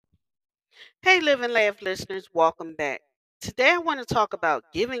Hey, Live and Laugh listeners, welcome back. Today I want to talk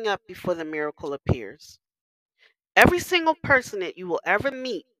about giving up before the miracle appears. Every single person that you will ever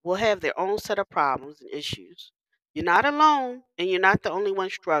meet will have their own set of problems and issues. You're not alone, and you're not the only one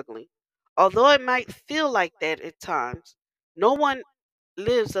struggling. Although it might feel like that at times, no one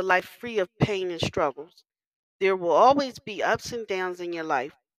lives a life free of pain and struggles. There will always be ups and downs in your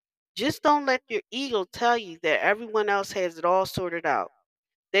life. Just don't let your ego tell you that everyone else has it all sorted out.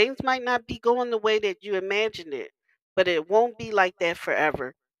 Things might not be going the way that you imagined it, but it won't be like that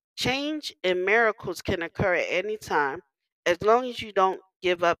forever. Change and miracles can occur at any time as long as you don't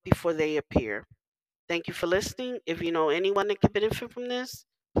give up before they appear. Thank you for listening. If you know anyone that can benefit from this,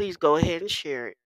 please go ahead and share it.